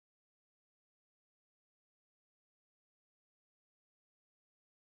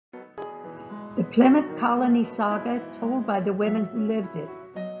The Plymouth Colony Saga, told by the women who lived it,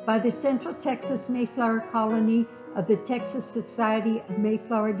 by the Central Texas Mayflower Colony of the Texas Society of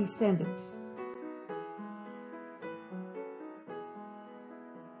Mayflower Descendants.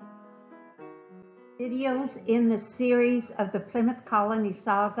 Videos in the series of the Plymouth Colony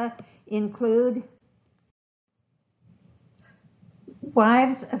Saga include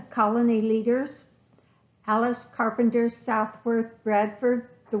Wives of Colony Leaders, Alice Carpenter Southworth Bradford,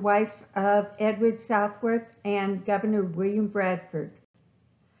 the wife of Edward Southworth and Governor William Bradford.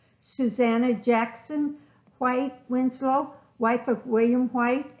 Susannah Jackson White Winslow, wife of William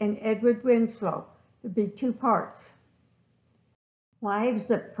White and Edward Winslow. There'd be two parts.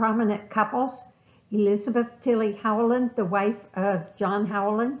 Wives of prominent couples, Elizabeth Tilly Howland, the wife of John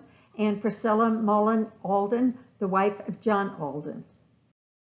Howland, and Priscilla Mullen Alden, the wife of John Alden.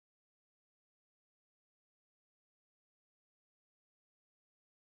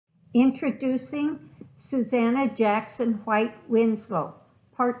 Introducing Susannah Jackson White Winslow,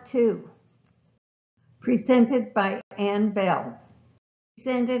 Part 2. Presented by Ann Bell.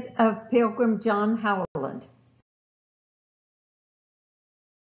 Descendant of Pilgrim John Howland.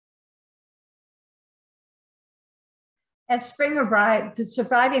 As spring arrived, the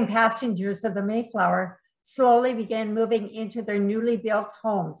surviving passengers of the Mayflower slowly began moving into their newly built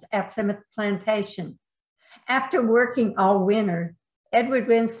homes at Plymouth Plantation. After working all winter, Edward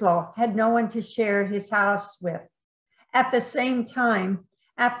Winslow had no one to share his house with. At the same time,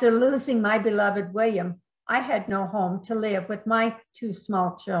 after losing my beloved William, I had no home to live with my two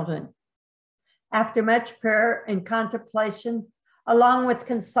small children. After much prayer and contemplation, along with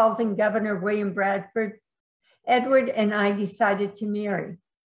consulting Governor William Bradford, Edward and I decided to marry.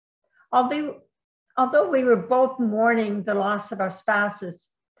 Although we were both mourning the loss of our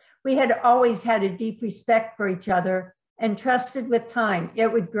spouses, we had always had a deep respect for each other and trusted with time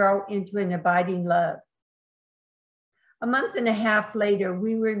it would grow into an abiding love. A month and a half later,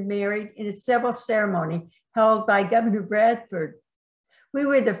 we were married in a civil ceremony held by Governor Bradford. We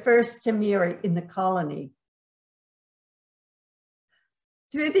were the first to marry in the colony.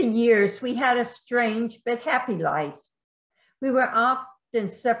 Through the years, we had a strange but happy life. We were often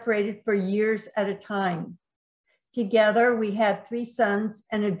separated for years at a time. Together, we had 3 sons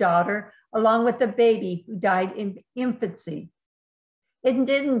and a daughter, along with a baby who died in infancy. It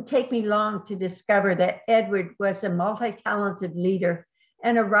didn't take me long to discover that Edward was a multi-talented leader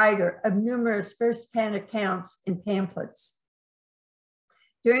and a writer of numerous first-hand accounts and pamphlets.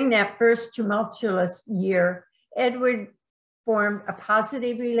 During that first tumultuous year, Edward formed a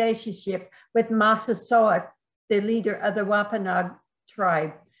positive relationship with Massasoit, the leader of the Wampanoag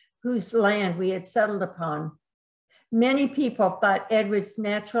tribe, whose land we had settled upon. Many people thought Edward's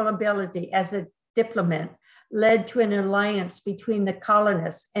natural ability as a diplomat led to an alliance between the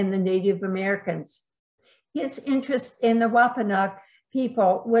colonists and the Native Americans. His interest in the Wampanoag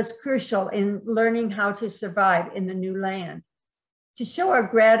people was crucial in learning how to survive in the new land. To show our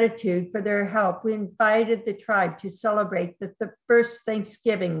gratitude for their help, we invited the tribe to celebrate the first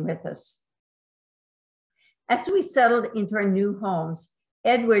Thanksgiving with us. As we settled into our new homes,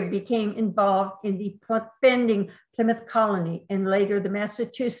 Edward became involved in defending Plymouth Colony and later the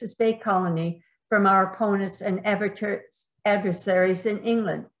Massachusetts Bay Colony from our opponents and adversaries in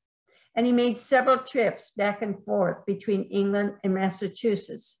England. And he made several trips back and forth between England and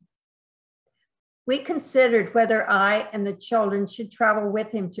Massachusetts. We considered whether I and the children should travel with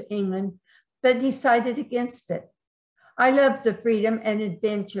him to England, but decided against it. I loved the freedom and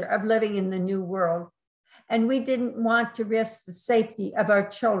adventure of living in the new world, and we didn't want to risk the safety of our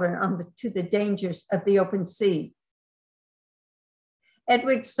children to the dangers of the open sea.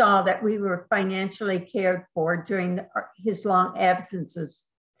 Edward saw that we were financially cared for during his long absences,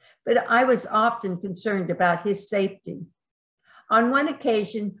 but I was often concerned about his safety. On one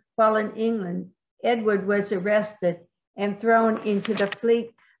occasion, while in England, Edward was arrested and thrown into the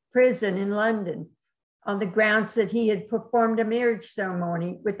Fleet prison in London on the grounds that he had performed a marriage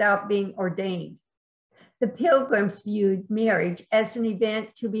ceremony without being ordained. The Pilgrims viewed marriage as an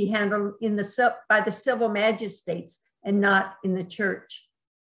event to be handled by the civil magistrates and not in the church.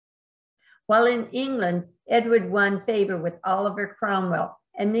 While in England, Edward won favor with Oliver Cromwell,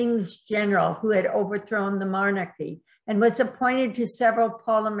 an English general who had overthrown the monarchy and was appointed to several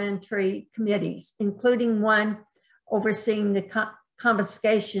parliamentary committees, including one overseeing the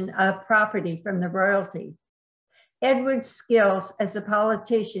confiscation of property from the royalty. Edward's skills as a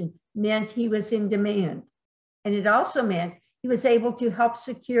politician meant he was in demand, and it also meant he was able to help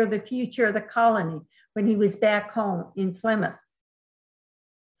secure the future of the colony when he was back home in Plymouth.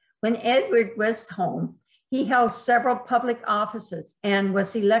 When Edward was home, He held several public offices and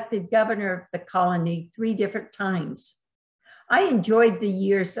was elected governor of the colony 3 different times. I enjoyed the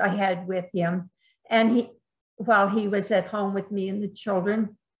years I had with him while he was at home with me and the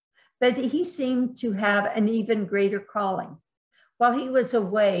children, but he seemed to have an even greater calling. While he was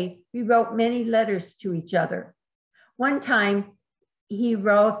away, we wrote many letters to each other. One time he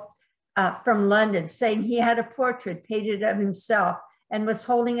wrote from London saying he had a portrait painted of himself and was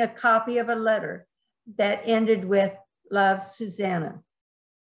holding a copy of a letter that ended with, "Love, Susannah."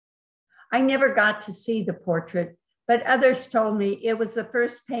 I never got to see the portrait, but others told me it was the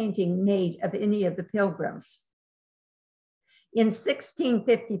first painting made of any of the Pilgrims. In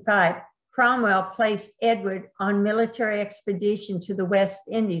 1655, Cromwell placed Edward on military expedition to the West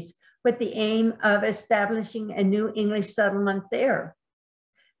Indies with the aim of establishing a new English settlement there.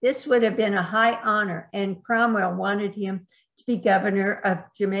 This would have been a high honor, and Cromwell wanted him to be governor of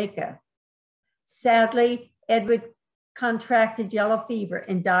Jamaica. Sadly, Edward contracted yellow fever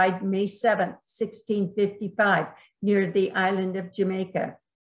and died May 7, 1655, near the island of Jamaica.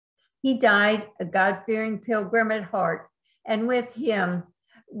 He died a God-fearing pilgrim at heart, and with him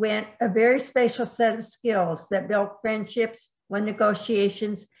went a very special set of skills that built friendships, won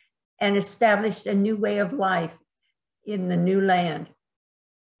negotiations, and established a new way of life in the new land.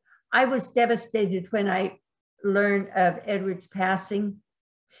 I was devastated when I learned of Edward's passing.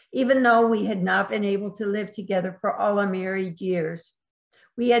 Even though we had not been able to live together for all our married years,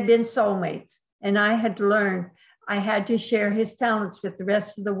 we had been soulmates, and I had learned I had to share his talents with the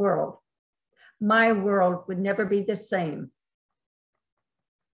rest of the world. My world would never be the same.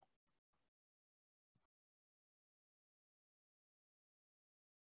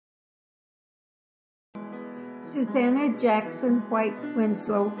 Susannah Jackson White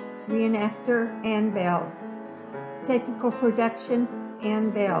Winslow, reenactor, Ann Bell. Technical production,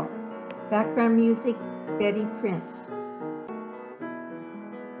 Ann Bell. Background music, Betty Prince.